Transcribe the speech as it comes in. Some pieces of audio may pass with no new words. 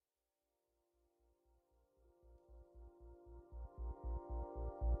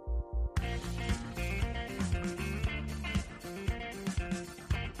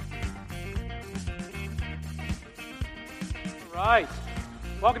Right.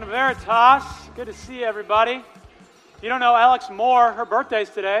 Welcome to Veritas. Good to see everybody. If you don't know Alex Moore, her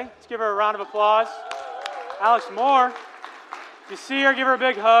birthday's today. Let's give her a round of applause. Alex Moore. If you see her, give her a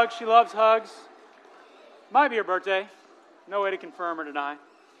big hug. She loves hugs. Might be her birthday. No way to confirm or deny.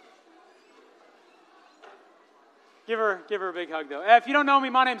 Give her a big hug, though. If you don't know me,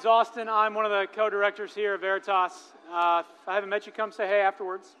 my name's Austin. I'm one of the co-directors here at Veritas. If I haven't met you, come say hey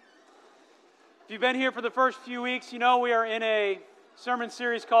afterwards. If you've been here for the first few weeks, you know we are in a sermon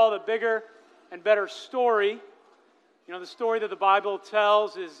series called A Bigger and Better Story. You know, the story that the Bible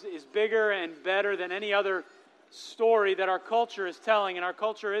tells is bigger and better than any other story that our culture is telling. And our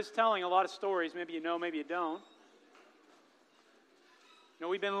culture is telling a lot of stories. Maybe you know, maybe you don't. You know,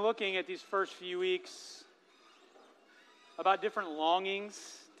 we've been looking at these first few weeks about different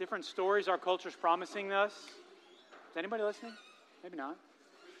longings, different stories our culture's promising us. Is anybody listening? Maybe not.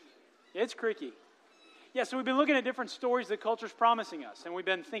 Yeah, it's creaky. Yeah, so we've been looking at different stories that culture's promising us, and we've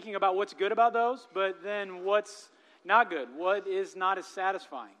been thinking about what's good about those, but then what's not good, what is not as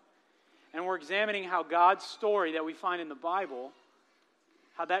satisfying. And we're examining how God's story that we find in the Bible,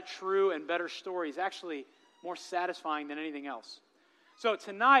 how that true and better story is actually more satisfying than anything else. So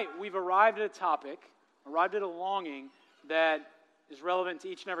tonight, we've arrived at a topic, arrived at a longing that is relevant to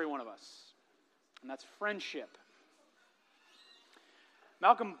each and every one of us, and that's friendship.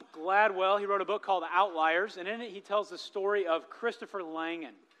 Malcolm Gladwell, he wrote a book called Outliers, and in it he tells the story of Christopher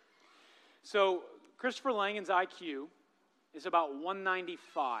Langan. So Christopher Langan's IQ is about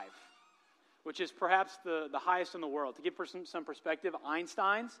 195, which is perhaps the highest in the world. To give some perspective,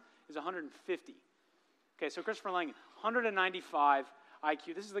 Einstein's is 150. Okay, so Christopher Langan, 195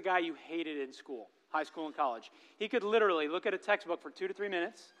 IQ. This is the guy you hated in school, high school and college. He could literally look at a textbook for 2 to 3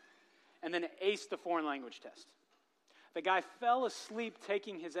 minutes and then ace the foreign language test. The guy fell asleep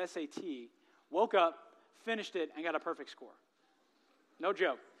taking his SAT, woke up, finished it, and got a perfect score. No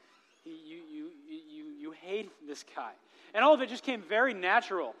joke. You hate this guy. And all of it just came very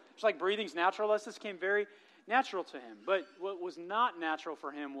natural. Just like breathing's natural, this came very natural to him. But what was not natural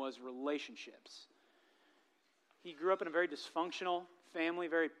for him was relationships. He grew up in a very dysfunctional family,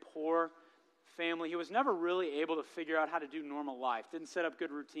 very poor family. He was never really able to figure out how to do normal life. Didn't set up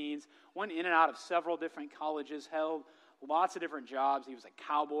good routines. Went in and out of several different colleges, held lots of different jobs. He was a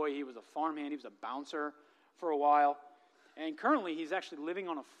cowboy. He was a farmhand. He was a bouncer for a while. And currently, he's actually living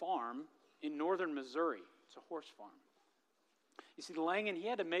on a farm in northern Missouri. It's a horse farm. You see, Langan, he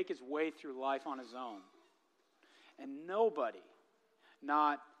had to make his way through life on his own. And nobody,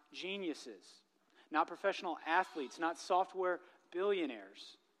 not geniuses, not professional athletes, not software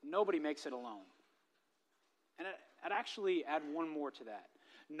billionaires, nobody makes it alone. And I'd actually add one more to that.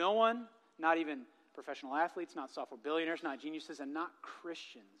 No one, not even professional athletes, not software billionaires, not geniuses, and not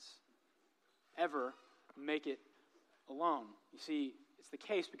Christians ever make it alone. You see, it's the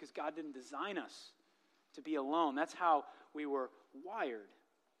case because God didn't design us to be alone. That's how we were wired.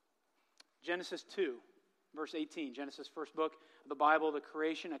 Genesis 2, verse 18, Genesis, first book of the Bible, the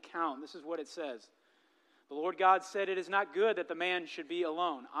creation account. This is what it says. The Lord God said, "It is not good that the man should be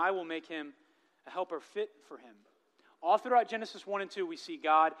alone. I will make him a helper fit for him." All throughout Genesis 1 and 2, we see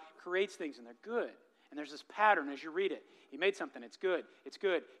God creates things, and they're good. And there's this pattern as you read it. He made something, it's good, it's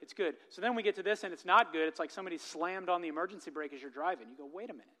good, it's good. So then we get to this, and it's not good. It's like somebody slammed on the emergency brake as you're driving. You go, wait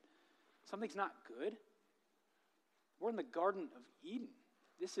a minute. Something's not good? We're in the Garden of Eden.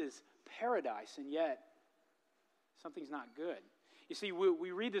 This is paradise, and yet something's not good. You see,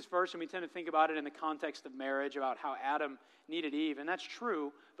 we read this verse, and we tend to think about it in the context of marriage, about how Adam needed Eve, and that's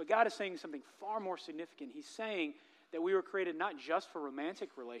true, but God is saying something far more significant. He's saying that we were created not just for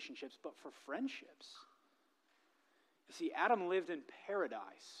romantic relationships, but for friendships. You see, Adam lived in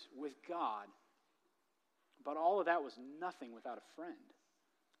paradise with God, but all of that was nothing without a friend.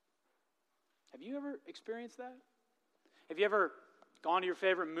 Have you ever experienced that? Have you ever gone to your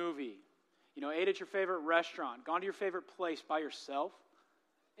favorite movie, ate at your favorite restaurant, gone to your favorite place by yourself?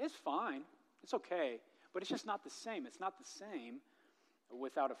 It's fine. It's okay. But it's just not the same. It's not the same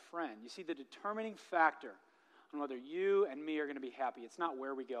without a friend. You see, the determining factor on whether you and me are going to be happy, it's not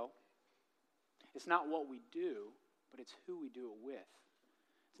where we go. It's not what we do, but it's who we do it with.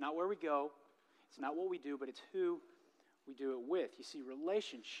 It's not where we go. It's not what we do, but it's who we do it with. You see,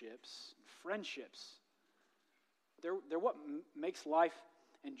 relationships, friendships, they're what makes life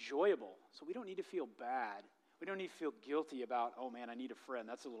enjoyable. So we don't need to feel bad. We don't need to feel guilty about, oh man, I need a friend.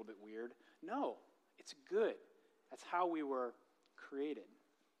 That's a little bit weird. No, it's good. That's how we were created.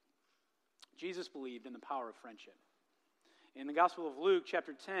 Jesus believed in the power of friendship. In the Gospel of Luke,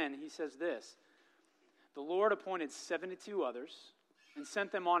 chapter 10, he says this, "The Lord appointed 72 others and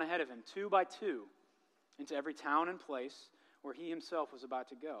sent them on ahead of him, 2 by 2, into every town and place where he himself was about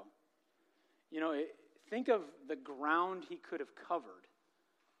to go. Think of the ground he could have covered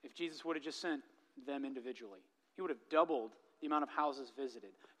if Jesus would have just sent them individually. He would have doubled the amount of houses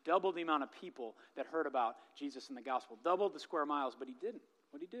visited, doubled the amount of people that heard about Jesus and the gospel, doubled the square miles, but he didn't.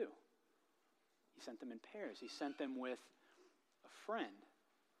 What did he do? He sent them in pairs. He sent them with a friend.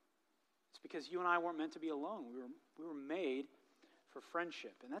 It's because you and I weren't meant to be alone. We were made for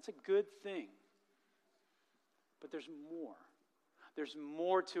friendship, and that's a good thing. But there's more. There's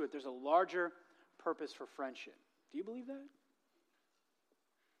more to it. There's a larger purpose for friendship. Do you believe that?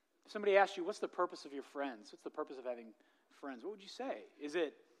 If somebody asked you, what's the purpose of your friends? What's the purpose of having friends? What would you say? Is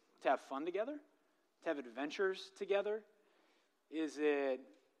it to have fun together? To have adventures together? Is it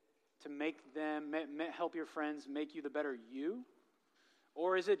to make them, help your friends make you the better you?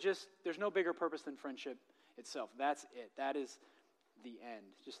 Or is it just, there's no bigger purpose than friendship itself? That's it. That is the end,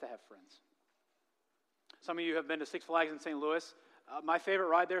 just to have friends. Some of you have been to Six Flags in St. Louis. My favorite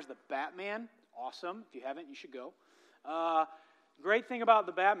ride there is the Batman. Awesome. If you haven't, you should go. Great thing about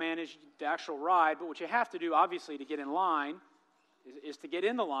the Batman is the actual ride, but what you have to do, obviously, to get in line is to get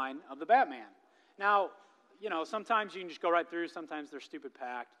in the line of the Batman. Now, sometimes you can just go right through. Sometimes they're stupid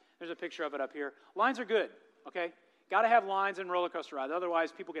packed. There's a picture of it up here. Lines are good, okay? Got to have lines in roller coaster rides.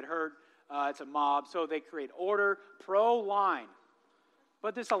 Otherwise, people get hurt. It's a mob. So they create order, pro-line.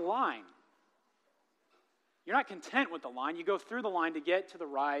 But there's a line. You're not content with the line. You go through the line to get to the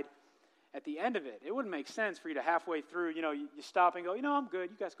ride at the end of it. It wouldn't make sense for you to halfway through, you stop and go, I'm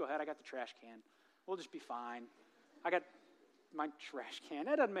good. You guys go ahead. I got the trash can. We'll just be fine. I got my trash can.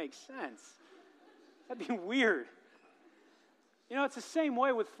 That doesn't make sense. That'd be weird. It's the same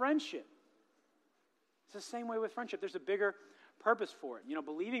way with friendship. It's the same way with friendship. There's a bigger purpose for it.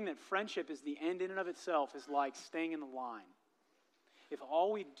 Believing that friendship is the end in and of itself is like staying in the line. If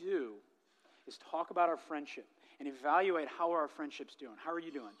all we do is talk about our friendship and evaluate how are our friendships doing. How are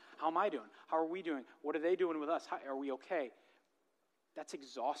you doing? How am I doing? How are we doing? What are they doing with us? Are we okay? That's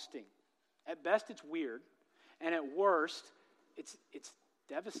exhausting. At best, it's weird. And at worst, it's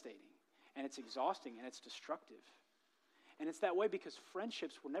devastating. And it's exhausting and it's destructive. And it's that way because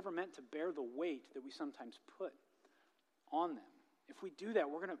friendships were never meant to bear the weight that we sometimes put on them. If we do that,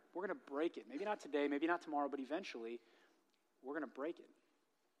 we're gonna break it. Maybe not today, maybe not tomorrow, but eventually we're going to break it.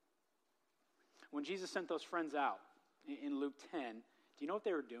 When Jesus sent those friends out in Luke 10, do you know what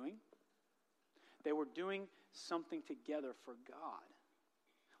they were doing? They were doing something together for God.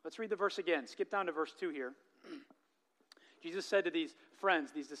 Let's read the verse again. Skip down to verse 2 here. Jesus said to these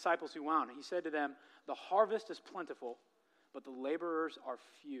friends, these disciples who went out, he said to them, "The harvest is plentiful, but the laborers are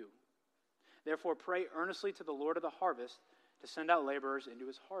few. Therefore pray earnestly to the Lord of the harvest to send out laborers into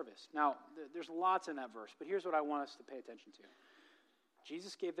his harvest." Now, there's lots in that verse, but here's what I want us to pay attention to.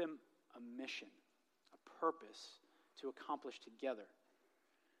 Jesus gave them a mission, a purpose to accomplish together.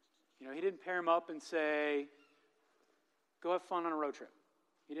 He didn't pair them up and say, go have fun on a road trip.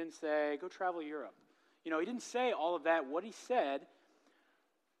 He didn't say, go travel Europe. He didn't say all of that. What he said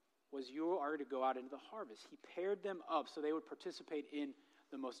was, you are to go out into the harvest. He paired them up so they would participate in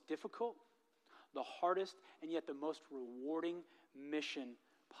the most difficult, the hardest, and yet the most rewarding mission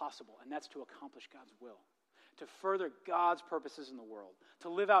possible, and that's to accomplish God's will, to further God's purposes in the world, to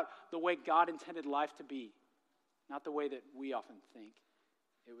live out the way God intended life to be, not the way that we often think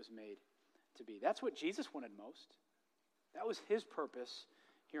it was made to be. That's what Jesus wanted most. That was his purpose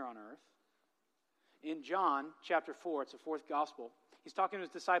here on earth. In John chapter 4, it's the fourth gospel, he's talking to his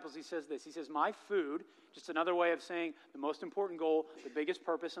disciples. He says this. He says, my food, just another way of saying the most important goal, the biggest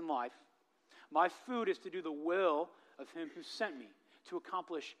purpose in life, my food is to do the will of him who sent me, to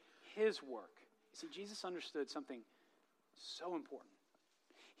accomplish his work. You see, Jesus understood something so important.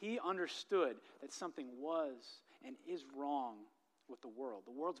 He understood that something was and is wrong with the world.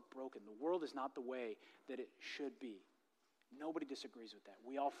 The world's broken. The world is not the way that it should be. Nobody disagrees with that.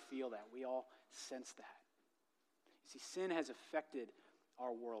 We all feel that. We all sense that. You see, sin has affected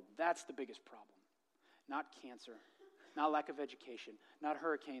our world. That's the biggest problem. Not cancer, not lack of education, not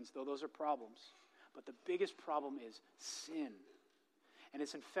hurricanes, though those are problems. But the biggest problem is sin. And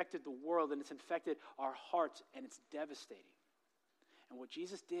it's infected the world, and it's infected our hearts, and it's devastating. And what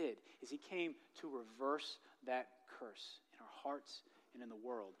Jesus did is he came to reverse that curse in our hearts and in the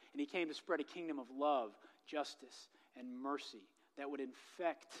world. And he came to spread a kingdom of love, justice, and mercy that would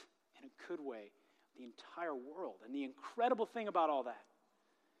infect, in a good way, the entire world. And the incredible thing about all that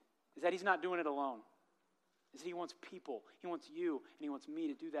is that he's not doing it alone. Is that he wants people, he wants you, and he wants me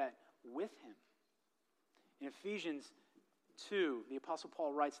to do that with him. In Ephesians 2, the Apostle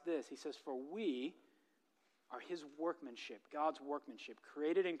Paul writes this. He says, "For we are his workmanship," God's workmanship,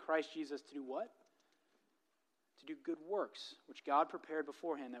 created in Christ Jesus to do what? to do good works, which God prepared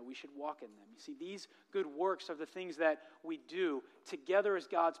beforehand that we should walk in them. You see, these good works are the things that we do together as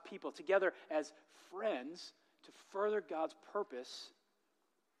God's people, together as friends, to further God's purpose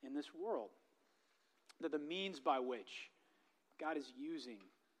in this world. They're the means by which God is using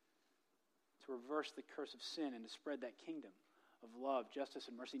to reverse the curse of sin and to spread that kingdom of love, justice,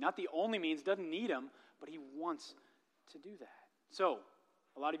 and mercy. Not the only means, doesn't need them, but he wants to do that. So,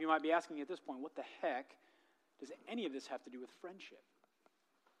 a lot of you might be asking at this point, what the heck does any of this have to do with friendship?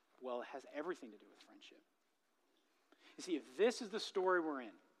 Well, it has everything to do with friendship. You see, if this is the story we're in,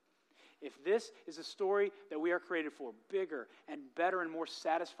 if this is a story that we are created for, bigger and better and more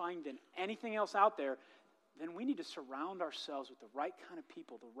satisfying than anything else out there, then we need to surround ourselves with the right kind of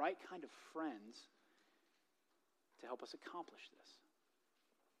people, the right kind of friends to help us accomplish this.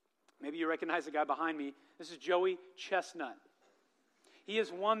 Maybe you recognize the guy behind me. This is Joey Chestnut. He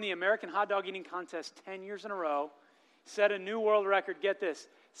has won the American Hot Dog Eating Contest 10 years in a row, set a new world record, get this,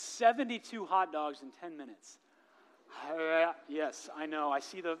 72 hot dogs in 10 minutes. Yes, I know. I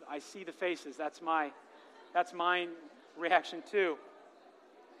see the faces. That's my reaction too.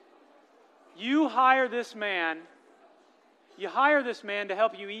 You hire this man to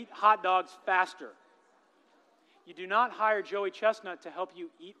help you eat hot dogs faster. You do not hire Joey Chestnut to help you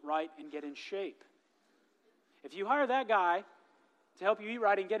eat right and get in shape. If you hire that guy to help you eat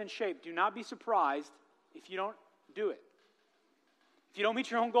right and get in shape, do not be surprised if you don't do it. If you don't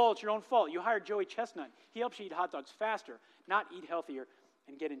meet your own goal, it's your own fault. You hire Joey Chestnut. He helps you eat hot dogs faster, not eat healthier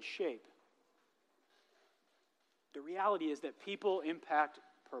and get in shape. The reality is that people impact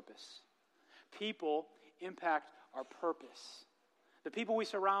purpose. People impact our purpose. The people we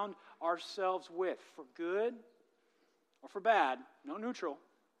surround ourselves with, for good or for bad, no neutral,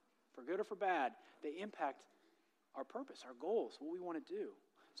 for good or for bad, they impact our purpose, our goals, what we want to do.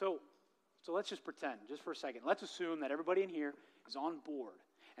 So let's just pretend, just for a second. Let's assume that everybody in here is on board,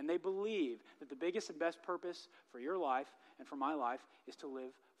 and they believe that the biggest and best purpose for your life and for my life is to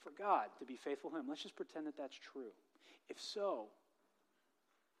live for God, to be faithful to Him. Let's just pretend that that's true. If so,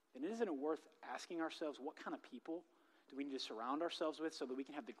 then isn't it worth asking ourselves, what kind of people do we need to surround ourselves with so that we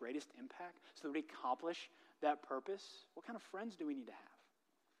can have the greatest impact, so that we accomplish that purpose? What kind of friends do we need to have?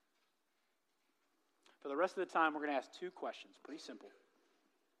 For the rest of the time, we're going to ask two questions, pretty simple.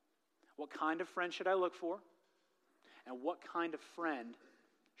 What kind of friend should I look for? And what kind of friend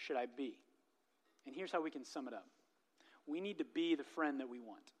should I be? And here's how we can sum it up. We need to be the friend that we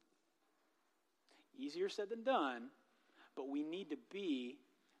want. Easier said than done, but we need to be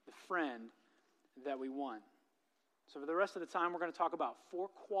the friend that we want. So for the rest of the time, we're going to talk about 4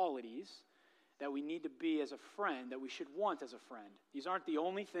 qualities that we need to be as a friend, that we should want as a friend. These aren't the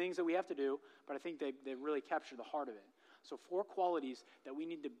only things that we have to do, but I think they really capture the heart of it. So 4 qualities that we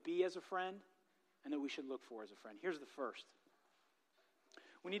need to be as a friend and that we should look for as a friend. Here's the first.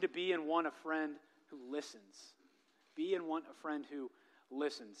 We need to be and want a friend who listens. Be and want a friend who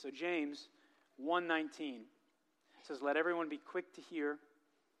listens. So James 1:19 says, "Let everyone be quick to hear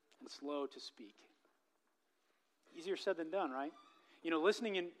and slow to speak." Easier said than done, right?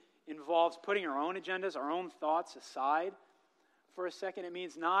 Listening involves putting our own agendas, our own thoughts aside for a second. It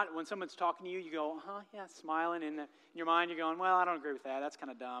means not when someone's talking to you, you go, yeah, smiling. In your mind, you're going, well, I don't agree with that. That's kind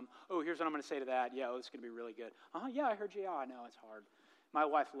of dumb. Oh, here's what I'm going to say to that. Yeah, this is going to be really good. Yeah, I heard you. I know, it's hard. My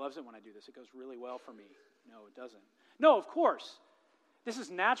wife loves it when I do this. It goes really well for me. No, it doesn't. No, of course. This is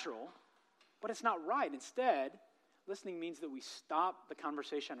natural, but it's not right. Instead, listening means that we stop the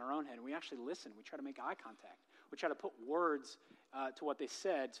conversation in our own head and we actually listen. We try to make eye contact. We try to put words to what they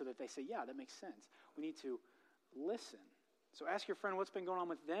said so that they say, yeah, that makes sense. We need to listen. So ask your friend what's been going on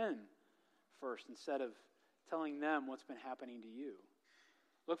with them first instead of telling them what's been happening to you.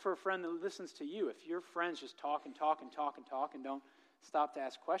 Look for a friend that listens to you. If your friends just talk and talk and talk and talk and don't stop to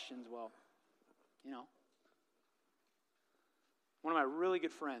ask questions, well, One of my really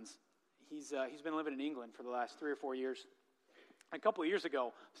good friends, he's been living in England for the last 3 or 4 years. A couple of years ago,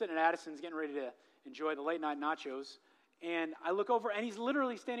 I'm sitting at Addison's getting ready to enjoy the late night nachos, and I look over and he's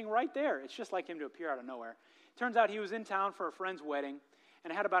literally standing right there. It's just like him to appear out of nowhere. Turns out he was in town for a friend's wedding,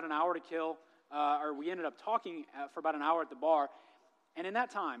 and I had about an hour to kill, or we ended up talking for about an hour at the bar, and in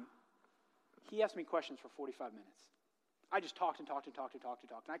that time, he asked me questions for 45 minutes. I just talked and talked and talked and talked and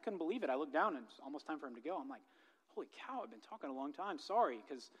talked, and I couldn't believe it. I looked down, and it's almost time for him to go. I'm like, holy cow, I've been talking a long time. Sorry,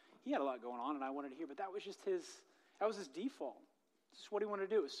 because he had a lot going on, and I wanted to hear, but that was his default. This is what he wanted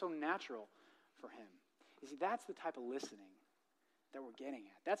to do. It was so natural for him. You see, that's the type of listening that we're getting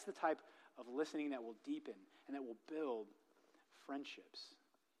at. That's the type of listening that will deepen and that will build friendships.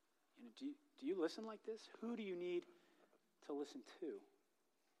 Do you listen like this? Who do you need to listen to?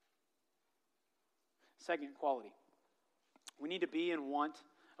 Second quality. We need to be and want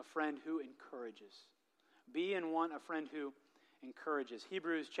a friend who encourages. Be and want a friend who encourages.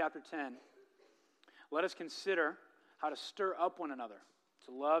 Hebrews chapter 10. Let us consider how to stir up one another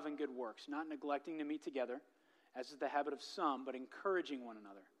to love and good works, not neglecting to meet together, as is the habit of some, but encouraging one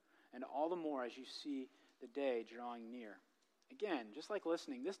another, and all the more as you see the day drawing near. Again, just like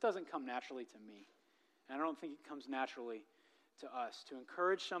listening, this doesn't come naturally to me, and I don't think it comes naturally to us. To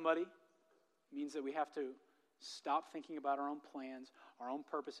encourage somebody means that we have to stop thinking about our own plans, our own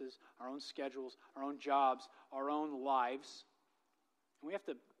purposes, our own schedules, our own jobs, our own lives, and we have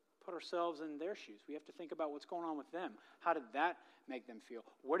to put ourselves in their shoes. We have to think about what's going on with them. How did that make them feel?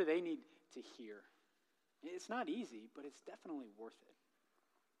 What do they need to hear? It's not easy, but it's definitely worth it.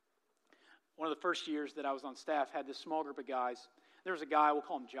 One of the first years that I was on staff had this small group of guys. There was a guy, we'll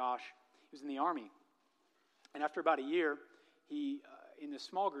call him Josh. He was in the Army. And after about a year, in this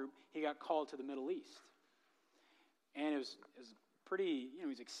small group, he got called to the Middle East. And it was pretty, he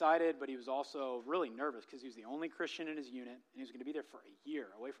was excited, but he was also really nervous because he was the only Christian in his unit, and he was going to be there for a year,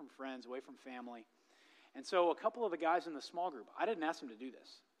 away from friends, away from family. And so a couple of the guys in the small group, I didn't ask them to do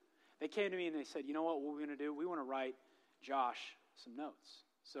this. They came to me and they said, you know what we're going to do? We want to write Josh some notes.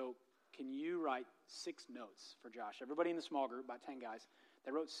 So can you write 6 notes for Josh? Everybody in the small group, about 10 guys,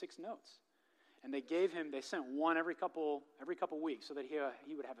 they wrote 6 notes. And they sent one every couple weeks so that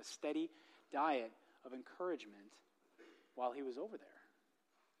he would have a steady diet of encouragement while he was over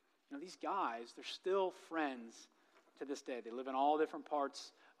there. These guys, they're still friends to this day. They live in all different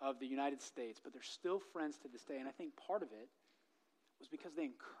parts of the United States, but they're still friends to this day. And I think part of it was because they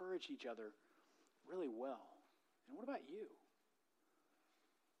encourage each other really well. And what about you?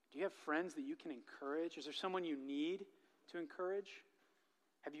 Do you have friends that you can encourage? Is there someone you need to encourage?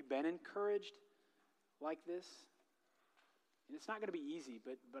 Have you been encouraged like this? And it's not going to be easy,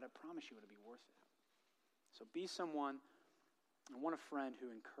 but I promise you it'll be worth it. So be someone and want a friend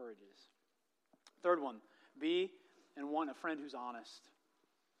who encourages. Third one, be and want a friend who's honest.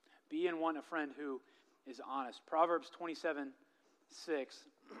 Be and want a friend who is honest. Proverbs 27:6,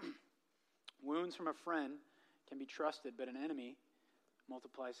 wounds from a friend can be trusted, but an enemy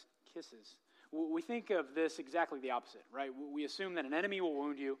multiplies kisses. We think of this exactly the opposite, right? We assume that an enemy will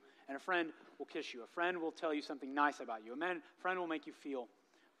wound you and a friend will kiss you. A friend will tell you something nice about you. A friend will make you feel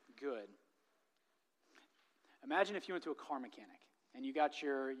good. Imagine if you went to a car mechanic and you got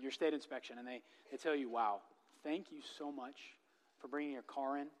your state inspection and they tell you, wow, thank you so much for bringing your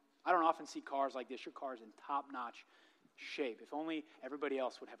car in. I don't often see cars like this. Your car is in top-notch shape. If only everybody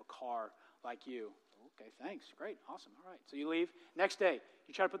else would have a car like you. Okay, thanks. Great. Awesome. All right. So you leave. Next day,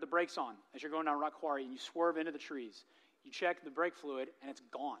 you try to put the brakes on as you're going down Rock Quarry and you swerve into the trees. You check the brake fluid and it's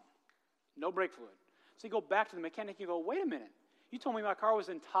gone. No brake fluid. So you go back to the mechanic and you go, wait a minute. You told me my car was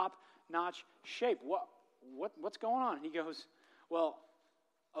in top-notch shape. What's going on? And he goes, well,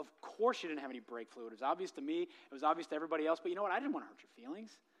 of course you didn't have any brake fluid. It was obvious to me. It was obvious to everybody else. But you know what? I didn't want to hurt your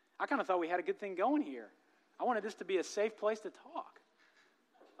feelings. I kind of thought we had a good thing going here. I wanted this to be a safe place to talk.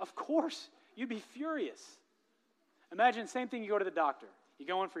 Of course, you'd be furious. Imagine, same thing, you go to the doctor. You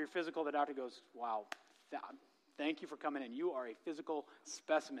go in for your physical, the doctor goes, wow, thank you for coming in. You are a physical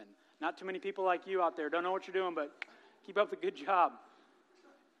specimen. Not too many people like you out there. Don't know what you're doing, but keep up the good job.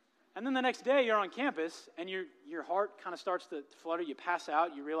 And then the next day, you're on campus, and your heart kind of starts to flutter. You pass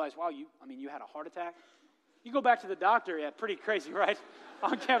out. You realize, wow, you had a heart attack. You go back to the doctor. Yeah, pretty crazy, right?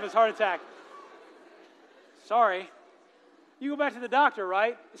 On campus, heart attack. Sorry. You go back to the doctor,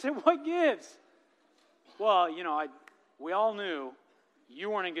 right? You say, what gives? Well, we all knew you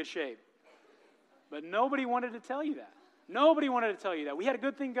weren't in good shape. But nobody wanted to tell you that. Nobody wanted to tell you that. We had a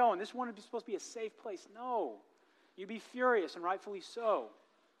good thing going. This wanted to be supposed to be a safe place. No. You'd be furious, and rightfully so.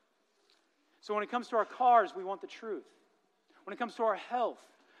 So when it comes to our cars, we want the truth. When it comes to our health,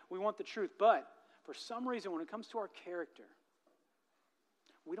 we want the truth. But for some reason, when it comes to our character,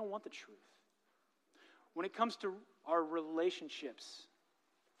 we don't want the truth. When it comes to our relationships,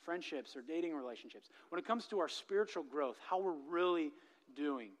 friendships or dating relationships, when it comes to our spiritual growth, how we're really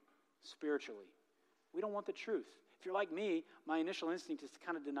doing spiritually, we don't want the truth. If you're like me, my initial instinct is to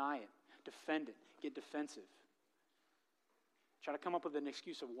kind of deny it, defend it, get defensive. Try to come up with an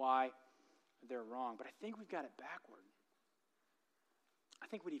excuse of why they're wrong. But I think we've got it backward. I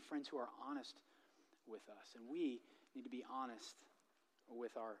think we need friends who are honest with us, and we need to be honest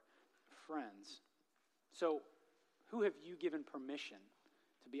with our friends. So, who have you given permission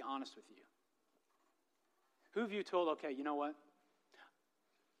to be honest with you? Who have you told, okay, you know what?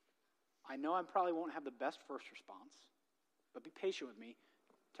 I know I probably won't have the best first response, but be patient with me.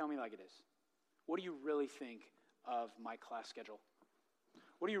 Tell me like it is. What do you really think of my class schedule?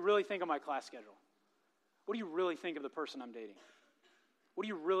 What do you really think of my class schedule? What do you really think of the person I'm dating? What do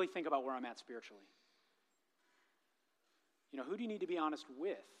you really think about where I'm at spiritually? Who do you need to be honest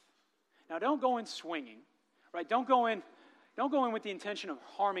with? Now, don't go in swinging, right? Don't go in with the intention of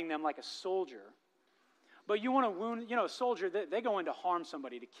harming them like a soldier. But you want to wound, a soldier, they go in to harm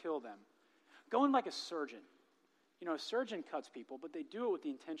somebody, to kill them. Go in like a surgeon. A surgeon cuts people, but they do it with the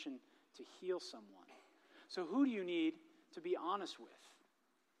intention to heal someone. So who do you need to be honest with?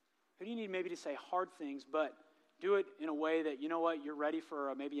 Who do you need maybe to say hard things, but do it in a way that, you're ready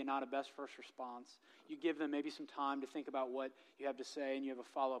for maybe not a best first response. You give them maybe some time to think about what you have to say, and you have a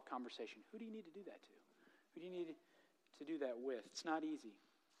follow-up conversation. Who do you need to do that to? Who do you need to do that with? It's not easy,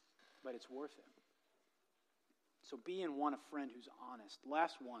 but it's worth it. So be and want a friend who's honest.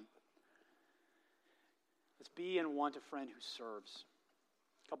 Last one. Let's be and want a friend who serves.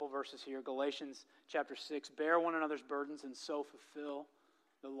 A couple verses here. Galatians chapter 6. Bear one another's burdens and so fulfill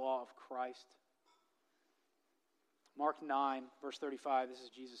the law of Christ. Mark 9, verse 35. This is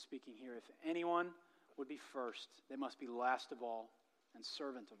Jesus speaking here. If anyone would be first, they must be last of all and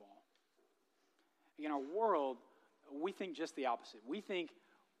servant of all. In our world, we think just the opposite. We think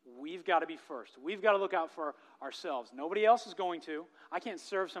we've got to be first. We've got to look out for ourselves. Nobody else is going to. I can't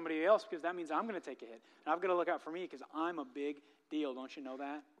serve somebody else because that means I'm going to take a hit. And I've got to look out for me because I'm a big deal. Don't you know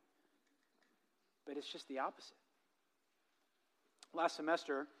that? But it's just the opposite. Last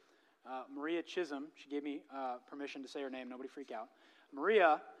semester, Maria Chisholm, she gave me permission to say her name. Nobody freak out.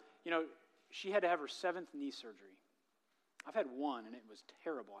 Maria, she had to have her 7th knee surgery. I've had 1, and it was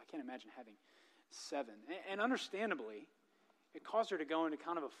terrible. I can't imagine having 7. And understandably, it caused her to go into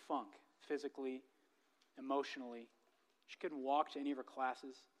kind of a funk, physically, emotionally. She couldn't walk to any of her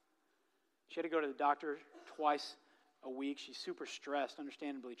classes. She had to go to the doctor twice a week. She's super stressed,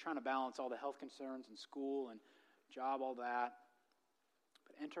 understandably, trying to balance all the health concerns in school and job, all that.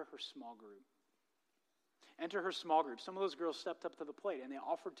 But enter her small group. Enter her small group. Some of those girls stepped up to the plate, and they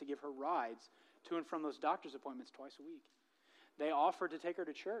offered to give her rides to and from those doctor's appointments twice a week. They offered to take her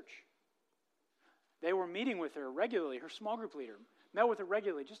to church. They were meeting with her regularly. Her small group leader met with her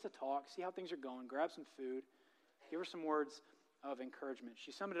regularly just to talk, see how things are going, grab some food, give her some words of encouragement.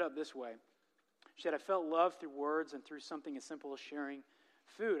 She summed it up this way. She said, I felt love through words and through something as simple as sharing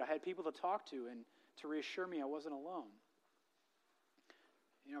food. I had people to talk to and to reassure me I wasn't alone.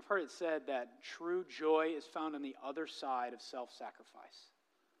 I've heard it said that true joy is found on the other side of self-sacrifice.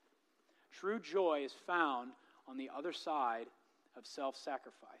 True joy is found on the other side of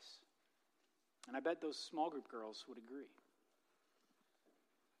self-sacrifice. And I bet those small group girls would agree.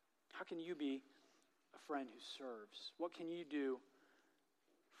 How can you be a friend who serves? What can you do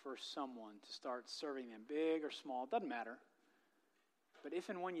for someone to start serving them, big or small? It doesn't matter. But if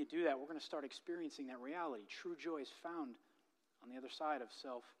and when you do that, we're going to start experiencing that reality. True joy is found on the other side of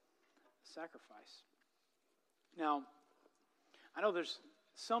self-sacrifice. Now, I know there's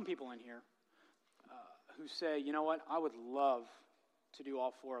some people in here who say, you know what, I would love to do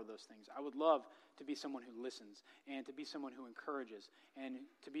all 4 of those things. I would love to be someone who listens and to be someone who encourages and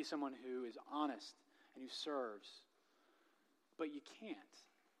to be someone who is honest and who serves. But you can't.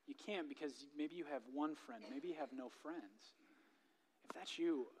 You can't because maybe you have one friend. Maybe you have no friends. If that's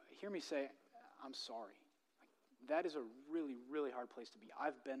you, hear me say, I'm sorry. That is a really, really hard place to be.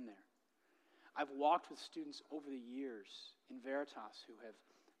 I've been there. I've walked with students over the years in Veritas who have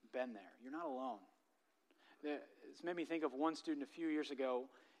been there. You're not alone. It's made me think of one student a few years ago.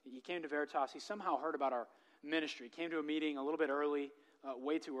 He came to Veritas. He somehow heard about our ministry. Came to a meeting a little bit early,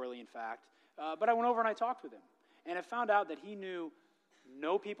 way too early, in fact. But I went over and I talked with him. And I found out that he knew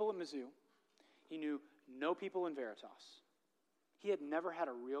no people at Mizzou. He knew no people in Veritas. He had never had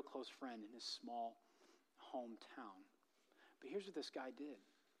a real close friend in his small hometown. But here's what this guy did.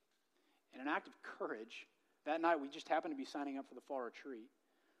 In an act of courage, that night we just happened to be signing up for the fall retreat.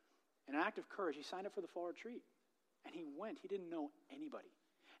 In an act of courage, he signed up for the fall retreat. And he went. He didn't know anybody.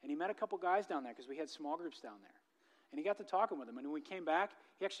 And he met a couple guys down there because we had small groups down there. And he got to talking with them. And when we came back,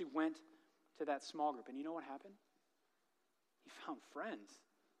 he actually went to that small group. And you know what happened? He found friends.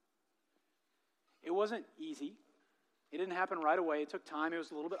 It wasn't easy. It didn't happen right away. It took time. It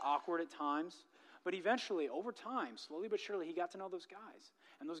was a little bit awkward at times. But eventually, over time, slowly but surely, he got to know those guys.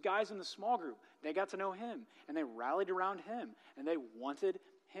 And those guys in the small group, they got to know him. And they rallied around him. And they wanted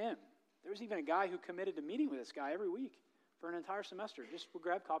him. There was even a guy who committed to meeting with this guy every week for an entire semester. Just would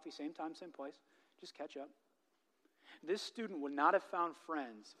grab coffee, same time, same place, just catch up. This student would not have found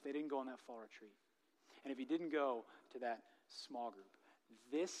friends if they didn't go on that fall retreat. And if he didn't go to that small group.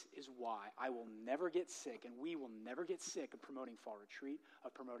 This is why I will never get sick, and we will never get sick of promoting fall retreat,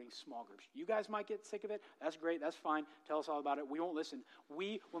 of promoting small groups. You guys might get sick of it. That's great. That's fine. Tell us all about it. We won't listen.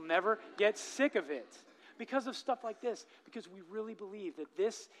 We will never get sick of it Because of stuff like this, because we really believe that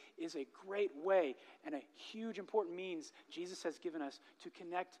this is a great way and a huge important means Jesus has given us to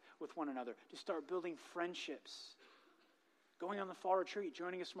connect with one another, to start building friendships. Going on the fall retreat,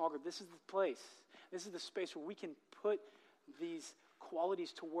 joining a small group, this is the place. This is the space where we can put these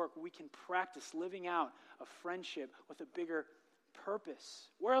qualities to work. We can practice living out a friendship with a bigger purpose.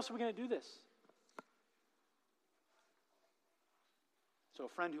 Where else are we going to do this? So a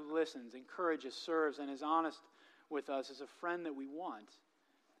friend who listens, encourages, serves, and is honest with us is a friend that we want,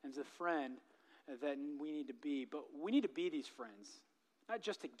 and is a friend that we need to be. But we need to be these friends, not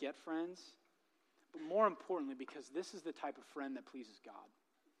just to get friends, but more importantly, because this is the type of friend that pleases God.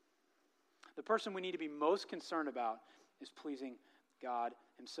 The person we need to be most concerned about is pleasing God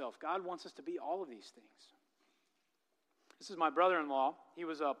himself. God wants us to be all of these things. This is my brother-in-law. He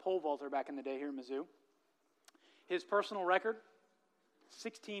was a pole vaulter back in the day here at Mizzou. His personal record,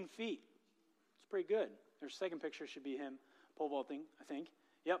 16 feet. It's pretty good. Their second picture should be him pole vaulting, I think.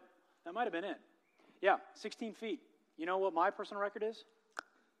 Yep, that might have been it. Yeah, 16 feet. You know what my personal record is?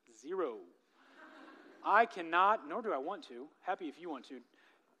 0. I cannot, nor do I want to. Happy if you want to.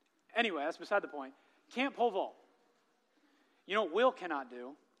 Anyway, that's beside the point. Can't pole vault. You know what Will cannot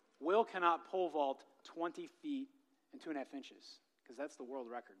do? Will cannot pole vault 20 feet and 2.5 inches, because that's the world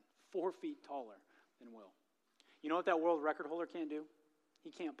record. 4 feet taller than Will. You know what that world record holder can't do? He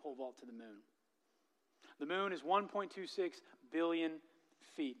can't pole vault to the moon. The moon is 1.26 billion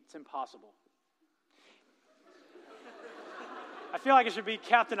feet. It's impossible. I feel like it should be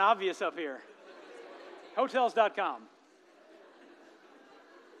Captain Obvious up here. Hotels.com.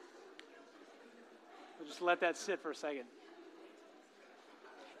 We'll just let that sit for a second.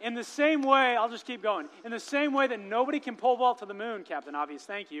 In the same way, I'll just keep going. In the same way that nobody can pole vault to the moon, Captain Obvious,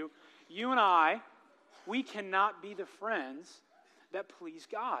 thank you, you and I, we cannot be the friends that please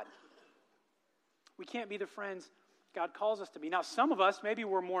God. We can't be the friends God calls us to be. Now, some of us, maybe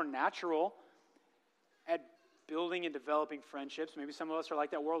we're more natural at building and developing friendships. Maybe some of us are like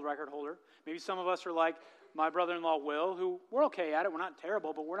that world record holder. Maybe some of us are like my brother-in-law Will, who we're okay at it. We're not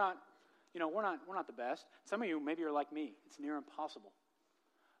terrible, but we're not the best. Some of you maybe are like me. It's near impossible.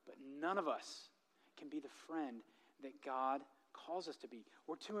 But none of us can be the friend that God calls us to be.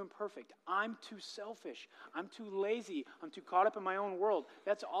 We're too imperfect. I'm too selfish. I'm too lazy. I'm too caught up in my own world.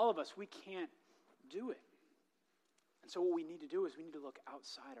 That's all of us. We can't do it. And so what we need to do is we need to look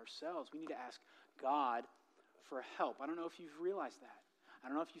outside ourselves. We need to ask God for help. I don't know if you've realized that. I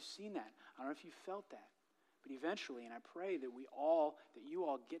don't know if you've seen that. I don't know if you've felt that. But eventually, and I pray that you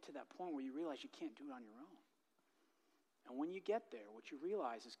all get to that point where you realize you can't do it on your own. And when you get there, what you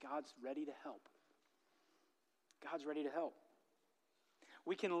realize is God's ready to help. God's ready to help.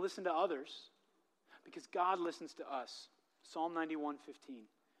 We can listen to others because God listens to us. Psalm 91:15.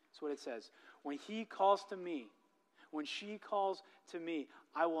 That's what it says. When he calls to me, when she calls to me,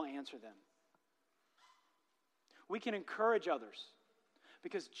 I will answer them. We can encourage others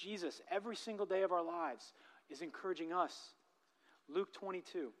because Jesus, every single day of our lives, is encouraging us. Luke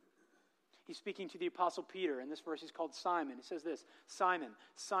 22. He's speaking to the Apostle Peter. In this verse, he's called Simon. He says this, Simon,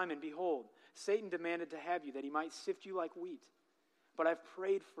 Simon, behold, Satan demanded to have you that he might sift you like wheat. But I've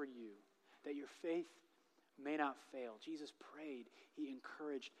prayed for you that your faith may not fail. Jesus prayed. He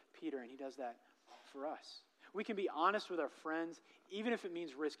encouraged Peter, and he does that for us. We can be honest with our friends, even if it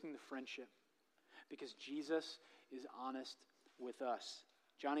means risking the friendship, because Jesus is honest with us.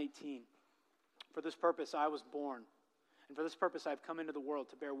 John 18, for this purpose I was born, and for this purpose I've come into the world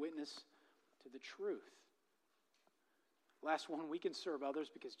to bear witness to the truth. Last one, we can serve others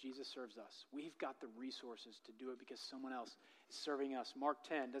because Jesus serves us. We've got the resources to do it because someone else is serving us. Mark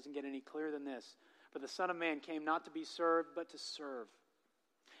 10 doesn't get any clearer than this. For the Son of Man came not to be served, but to serve,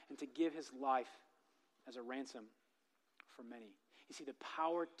 and to give his life as a ransom for many. You see, the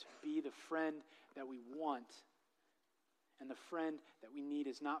power to be the friend that we want and the friend that we need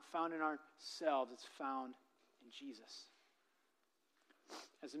is not found in ourselves, it's found in Jesus.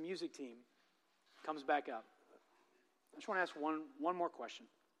 As the music team comes back up, I just want to ask one more question.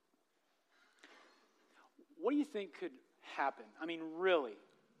 What do you think could happen? I mean, really,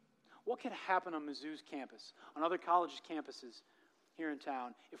 what could happen on Mizzou's campus, on other colleges' campuses here in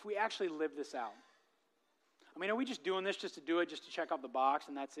town, if we actually live this out? I mean, are we just doing this just to do it, just to check off the box,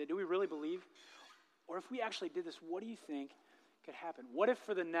 and that's it? Do we really believe? Or if we actually did this, what do you think could happen? What if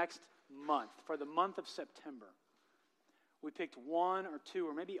for the next month, for the month of September, we picked one or two,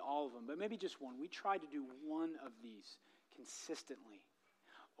 or maybe all of them, but maybe just one. We tried to do one of these consistently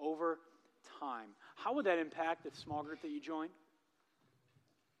over time. How would that impact the small group that you join?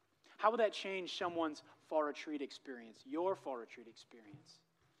 How would that change someone's fall retreat experience, your fall retreat experience?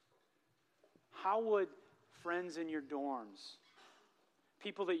 How would friends in your dorms,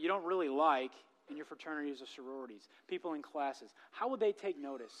 people that you don't really like in your fraternities or sororities, people in classes. How would they take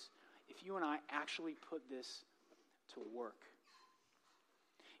notice if you and I actually put this to work?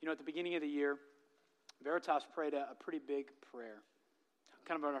 You know, at the beginning of the year, Veritas prayed a pretty big prayer.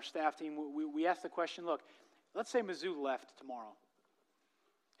 Kind of on our staff team, we asked the question, look, let's say Mizzou left tomorrow.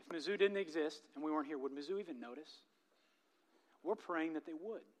 If Mizzou didn't exist and we weren't here, would Mizzou even notice? We're praying that they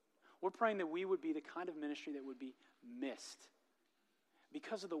would. We're praying that we would be the kind of ministry that would be missed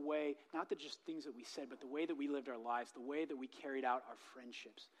because of the way, not the just things that we said, but the way that we lived our lives, the way that we carried out our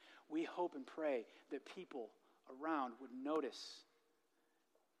friendships. We hope and pray that people around would notice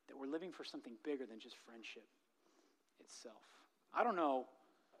that we're living for something bigger than just friendship itself. I don't know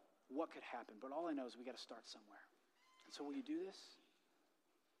what could happen, but all I know is we got to start somewhere. And so will you do this?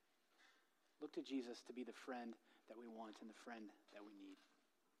 Look to Jesus to be the friend that we want and the friend that we need.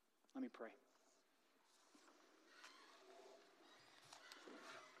 Let me pray.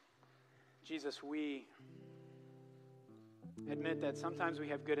 Jesus, we admit that sometimes we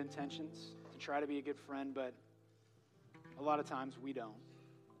have good intentions to try to be a good friend, but a lot of times we don't.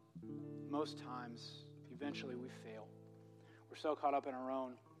 Most times, eventually we fail. We're so caught up in our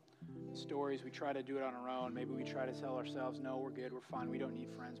own stories. We try to do it on our own. Maybe we try to tell ourselves, no, we're good, we're fine, we don't need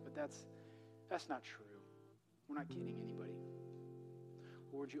friends. But that's not true. We're not kidding anybody.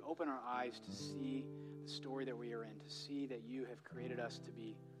 Lord, would you open our eyes to see the story that we are in, to see that you have created us to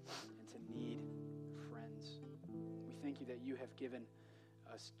be and to need friends. We thank you that you have given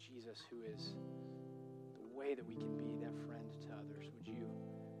us Jesus, who is the way that we can be that friend to others. Would you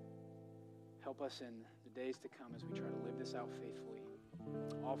help us in the days to come as we try to live this out faithfully,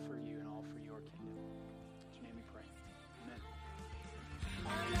 all for you and all for your kingdom. In your name we pray.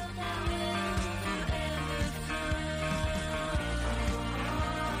 Amen.